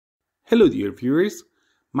Hello dear viewers,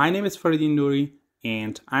 my name is Faridin Nouri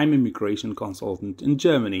and I'm an immigration consultant in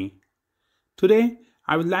Germany. Today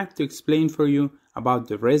I would like to explain for you about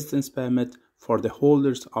the residence permit for the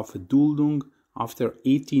holders of a Duldung after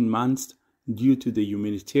 18 months due to the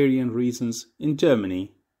humanitarian reasons in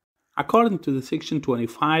Germany. According to the Section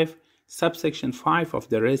 25, subsection 5 of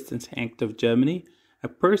the Residence Act of Germany, a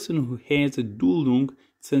person who has a Duldung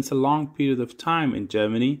since a long period of time in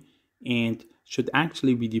Germany and should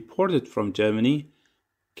actually be deported from Germany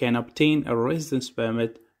can obtain a residence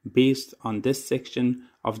permit based on this section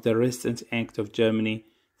of the Residence Act of Germany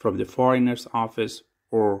from the Foreigners Office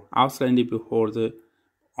or Aufenthaltstitel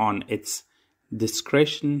on its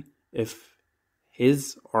discretion if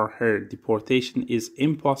his or her deportation is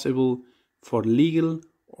impossible for legal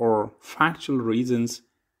or factual reasons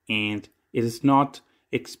and it is not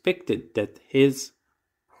expected that his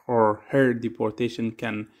or her deportation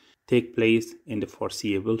can take place in the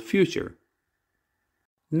foreseeable future.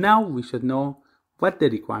 Now we should know what the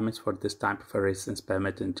requirements for this type of a residence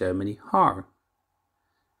permit in Germany are.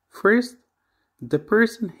 First, the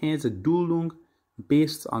person has a Duldung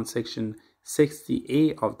based on Section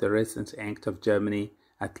 60A of the Residence Act of Germany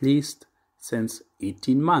at least since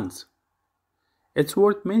 18 months. It's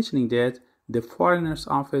worth mentioning that the Foreigners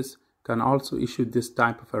Office can also issue this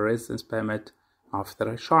type of a residence permit after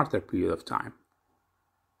a shorter period of time.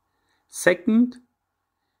 Second,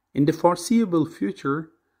 in the foreseeable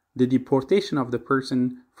future, the deportation of the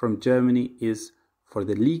person from Germany is, for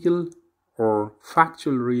the legal or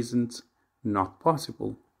factual reasons, not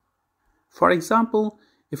possible. For example,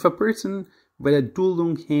 if a person with a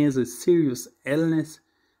Duldung has a serious illness,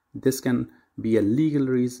 this can be a legal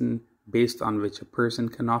reason based on which a person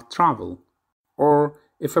cannot travel. Or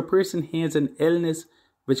if a person has an illness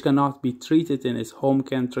which cannot be treated in his home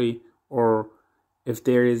country, or if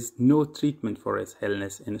there is no treatment for his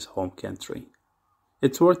illness in his home country.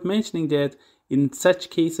 It's worth mentioning that in such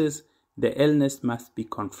cases, the illness must be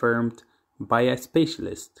confirmed by a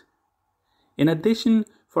specialist. In addition,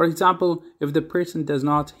 for example, if the person does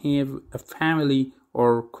not have a family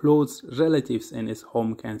or close relatives in his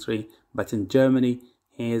home country, but in Germany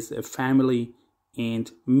has a family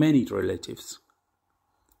and many relatives.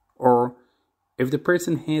 Or if the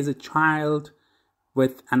person has a child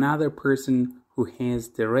with another person who has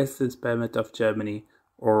the residence permit of Germany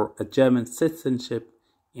or a German citizenship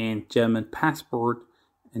and German passport,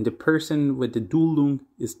 and the person with the Duldung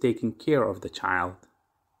is taking care of the child.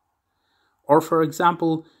 Or for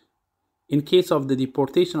example, in case of the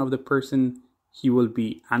deportation of the person, he will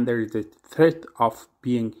be under the threat of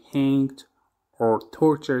being hanged or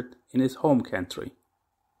tortured in his home country.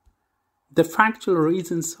 The factual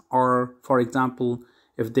reasons are, for example,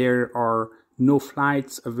 if there are no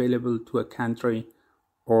flights available to a country,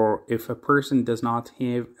 or if a person does not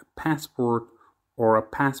have a passport or a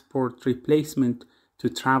passport replacement to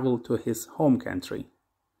travel to his home country.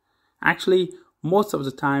 Actually, most of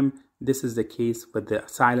the time, this is the case with the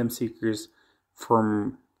asylum seekers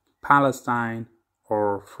from Palestine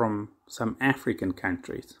or from some African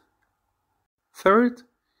countries. Third,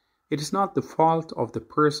 it is not the fault of the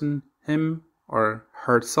person, him or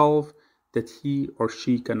herself, that he or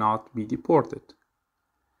she cannot be deported.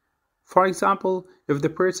 For example, if the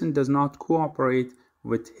person does not cooperate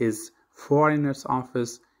with his Foreigners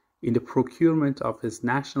Office in the procurement of his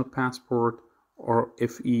national passport, or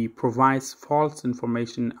if he provides false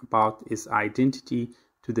information about his identity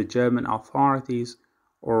to the German authorities,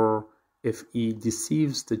 or if he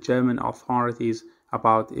deceives the German authorities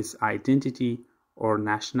about his identity or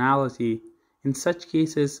nationality, in such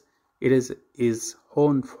cases it is his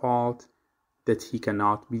own fault that he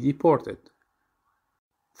cannot be deported.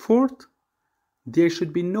 Fourth, there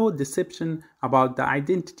should be no deception about the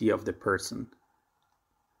identity of the person.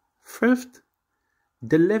 Fifth,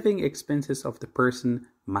 the living expenses of the person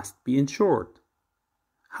must be insured.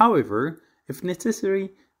 However, if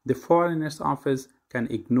necessary, the Foreigners Office can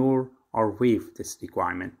ignore or waive this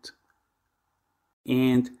requirement.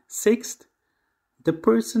 And sixth, the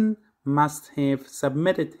person must have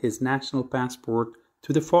submitted his national passport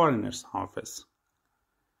to the Foreigners Office.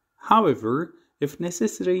 However, if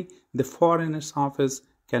necessary, the Foreigners Office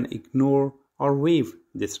can ignore or waive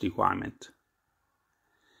this requirement.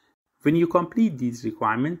 When you complete these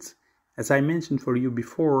requirements, as I mentioned for you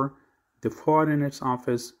before, the Foreigners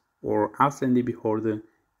Office or Aufenthaltstitel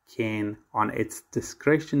can, on its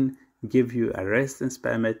discretion, give you a residence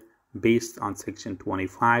permit based on Section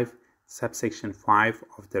 25, subsection 5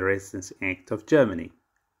 of the Residence Act of Germany.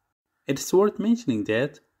 It is worth mentioning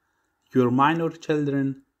that your minor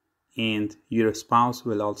children and your spouse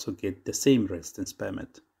will also get the same residence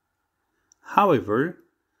permit. However,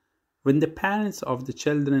 When the parents of the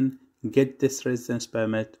children get this residence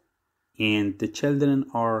permit and the children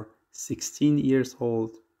are 16 years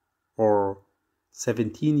old or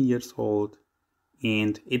 17 years old,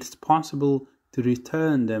 and it's possible to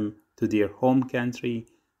return them to their home country,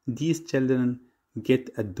 these children get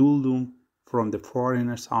a Duldung from the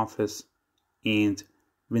foreigner's office, and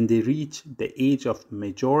when they reach the age of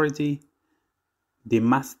majority, they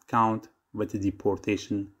must count with the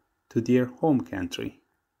deportation to their home country.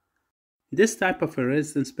 This type of a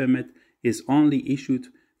residence permit is only issued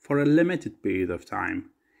for a limited period of time,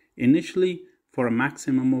 initially for a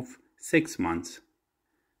maximum of 6 months.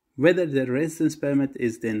 Whether the residence permit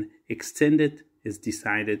is then extended is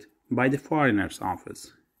decided by the foreigner's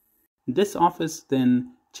office. This office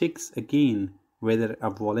then checks again whether a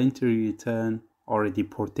voluntary return or a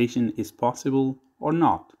deportation is possible or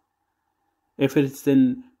not. If it is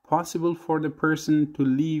then possible for the person to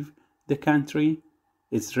leave the country,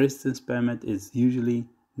 its residence permit is usually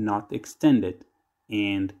not extended,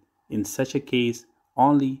 and in such a case,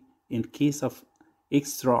 only in case of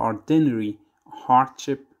extraordinary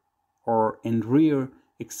hardship or in rare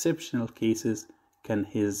exceptional cases can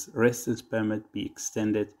his residence permit be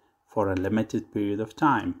extended for a limited period of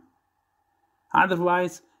time.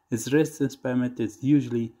 Otherwise, his residence permit is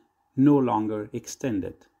usually no longer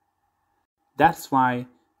extended. That's why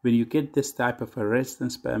when you get this type of a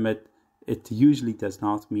residence permit, it usually does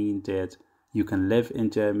not mean that you can live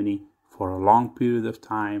in Germany for a long period of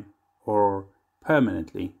time or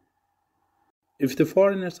permanently. If the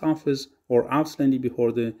foreigner's office or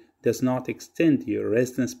Aufenthaltstitel does not extend your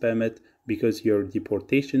residence permit because your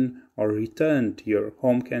deportation or return to your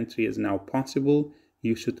home country is now possible,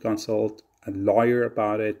 you should consult a lawyer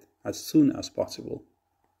about it as soon as possible.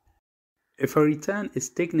 If a return is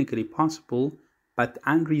technically possible but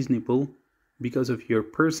unreasonable because of your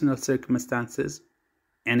personal circumstances,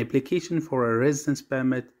 an application for a residence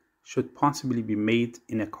permit should possibly be made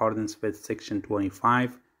in accordance with Section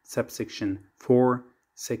 25, subsection 4,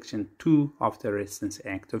 Section 2 of the Residence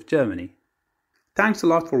Act of Germany. Thanks a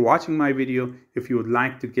lot for watching my video. If you would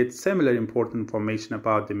like to get similar important information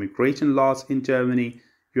about the immigration laws in Germany,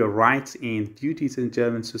 your rights and duties in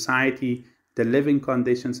German society, the living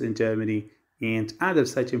conditions in Germany, and other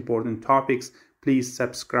such important topics, please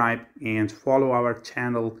subscribe and follow our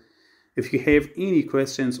channel. If you have any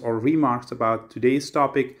questions or remarks about today's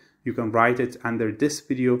topic, you can write it under this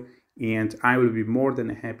video and I will be more than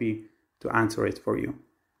happy to answer it for you.